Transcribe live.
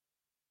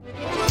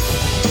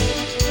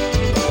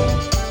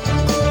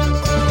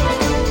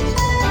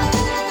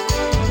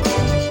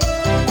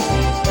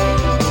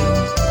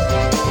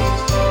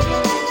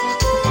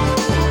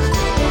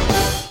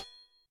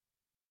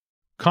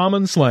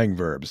Common Slang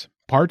Verbs,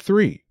 Part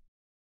 3.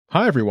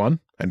 Hi everyone,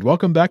 and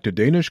welcome back to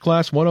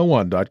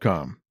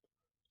DanishClass101.com.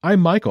 I'm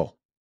Michael.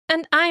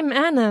 And I'm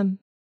Anna.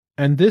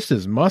 And this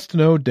is Must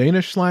Know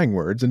Danish Slang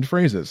Words and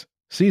Phrases,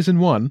 Season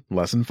 1,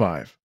 Lesson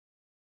 5.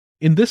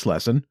 In this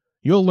lesson,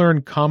 you'll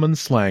learn common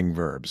slang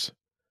verbs.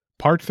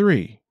 Part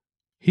 3.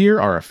 Here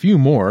are a few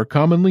more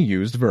commonly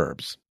used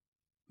verbs.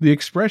 The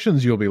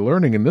expressions you'll be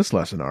learning in this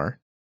lesson are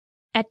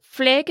At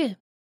flække,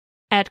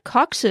 at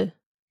kokse,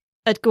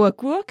 at gå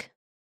agurk,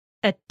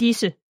 at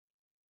disse.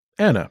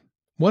 Anna,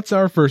 what's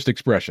our first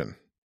expression?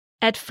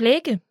 At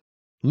flække.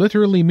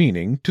 Literally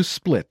meaning to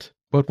split,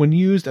 but when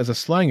used as a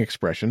slang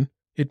expression,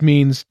 it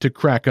means to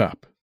crack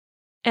up.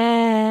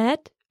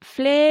 At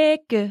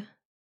flække.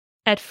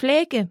 At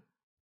flække.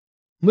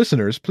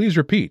 Listeners, please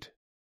repeat.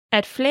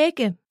 At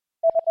flække.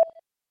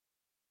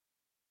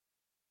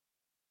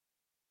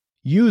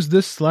 Use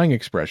this slang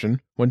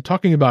expression when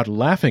talking about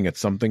laughing at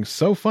something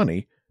so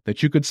funny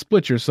that you could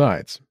split your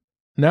sides.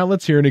 Now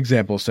let's hear an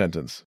example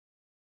sentence.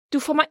 Du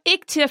får mig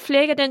ikke til at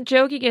flække den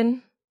joke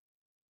igen.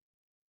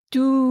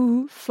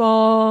 Du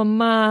får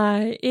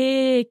mig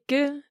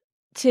ikke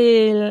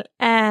til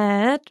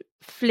at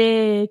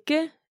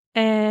flække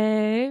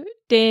af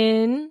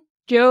den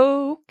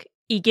joke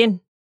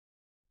igen.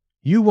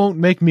 You won't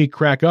make me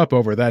crack up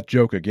over that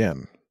joke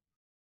again.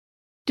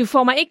 Du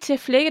får mig ikke til at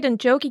flække den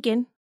joke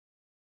igen.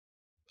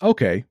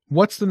 Okay,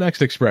 what's the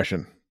next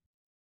expression?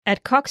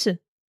 At kokse.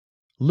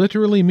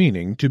 Literally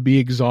meaning to be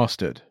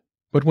exhausted,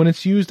 but when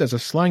it's used as a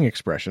slang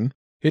expression,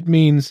 it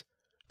means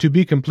to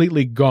be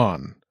completely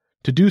gone,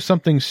 to do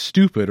something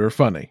stupid or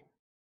funny.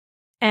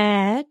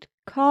 At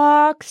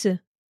kokse.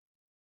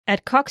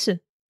 At kokse.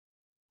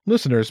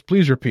 Listeners,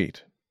 please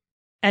repeat.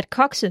 At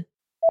kokse.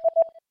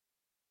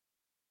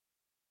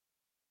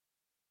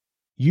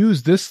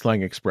 Use this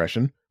slang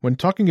expression when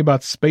talking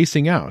about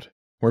spacing out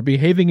or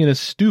behaving in a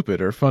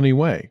stupid or funny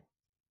way.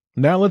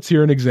 Now let's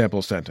hear an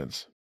example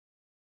sentence.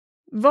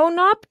 Vågn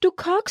op, du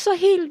kokser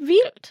helt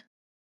vildt.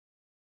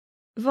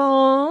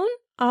 Vågn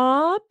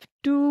op,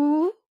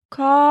 du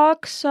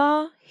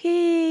kokser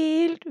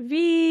helt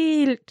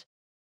vildt.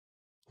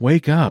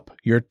 Wake up,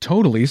 you're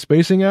totally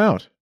spacing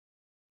out.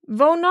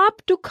 Vågn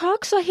op, du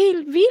kokser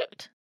helt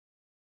vildt.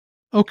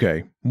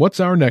 Okay, what's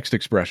our next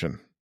expression?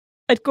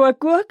 At gå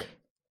agurk.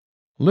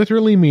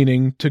 Literally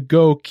meaning to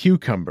go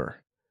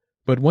cucumber,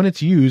 but when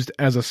it's used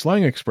as a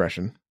slang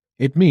expression,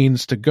 it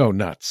means to go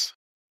nuts.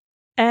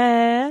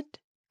 At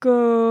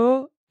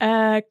gå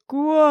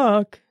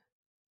agurk.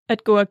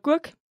 At gå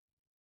agurk.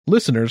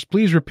 Listeners,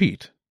 please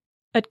repeat.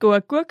 At gå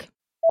agurk.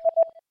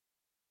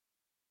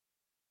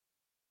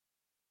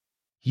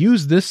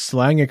 Use this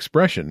slang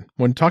expression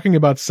when talking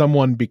about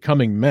someone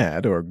becoming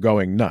mad or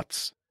going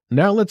nuts.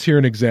 Now let's hear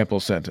an example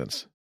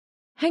sentence.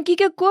 Han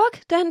gik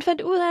agurk, da han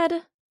fandt ud af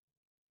det.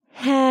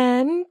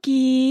 Han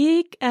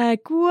gik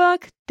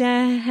agurk,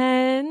 da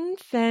han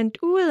fandt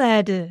ud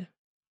af det.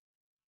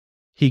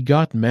 He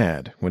got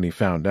mad when he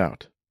found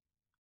out.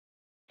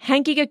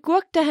 Han gik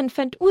agurk, da han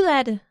fandt ud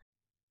af det.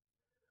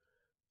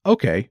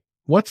 Okay,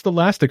 what's the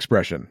last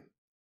expression?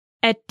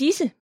 At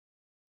disse.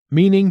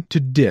 Meaning to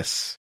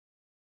diss.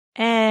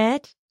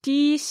 At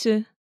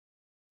disse.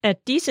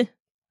 At disse.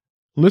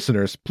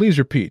 Listeners, please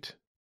repeat.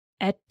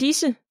 At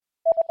disse.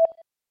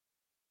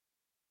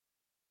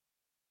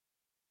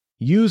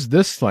 Use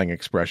this slang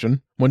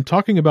expression when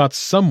talking about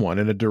someone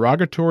in a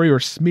derogatory or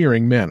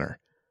smearing manner,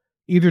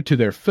 either to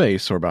their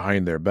face or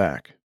behind their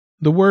back.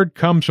 The word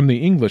comes from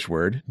the English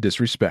word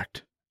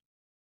disrespect.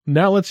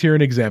 Now let's hear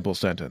an example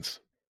sentence.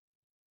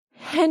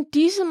 Han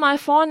dissede mig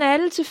foran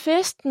alle til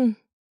festen.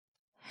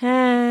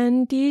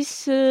 Han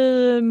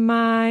dissede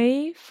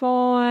mig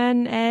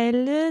foran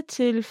alle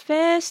til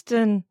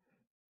festen.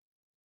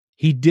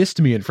 He dissed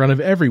me in front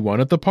of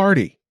everyone at the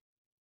party.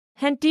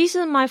 Han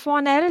dissede mig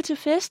foran alle til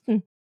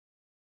festen.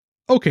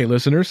 Okay,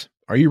 listeners,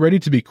 are you ready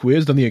to be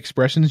quizzed on the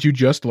expressions you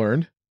just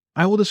learned?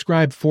 I will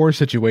describe 4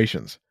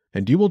 situations,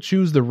 and you will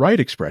choose the right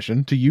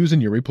expression to use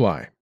in your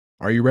reply.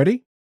 Are you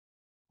ready?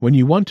 When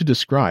you want to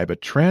describe a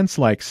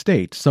trance-like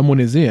state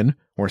someone is in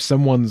or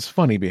someone's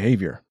funny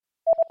behavior.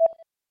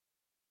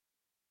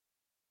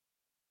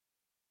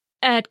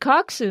 At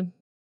kokse.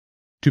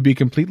 To be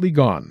completely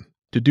gone,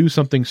 to do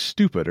something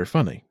stupid or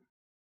funny.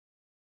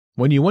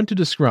 When you want to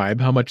describe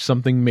how much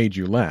something made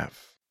you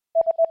laugh.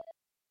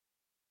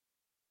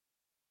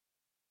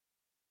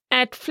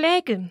 At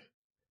flække.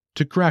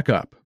 To crack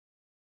up.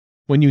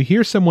 When you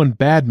hear someone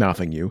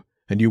bad-mouthing you,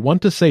 and you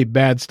want to say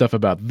bad stuff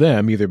about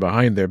them either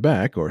behind their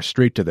back or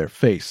straight to their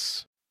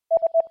face.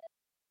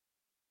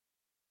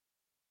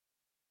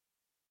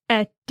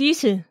 At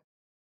disse.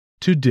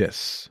 To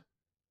diss.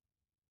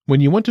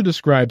 When you want to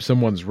describe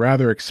someone's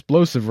rather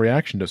explosive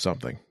reaction to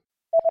something.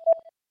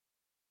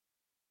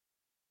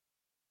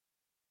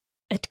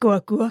 At gå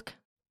agurk.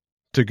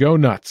 To go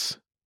nuts.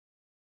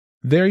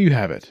 There you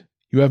have it.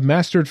 You have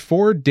mastered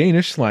 4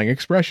 Danish slang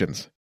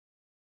expressions.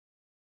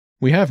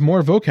 We have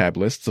more vocab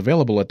lists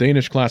available at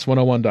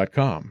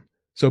DanishClass101.com,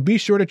 so be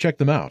sure to check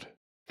them out.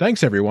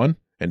 Thanks, everyone,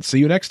 and see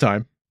you next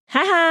time.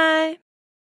 Hej hej!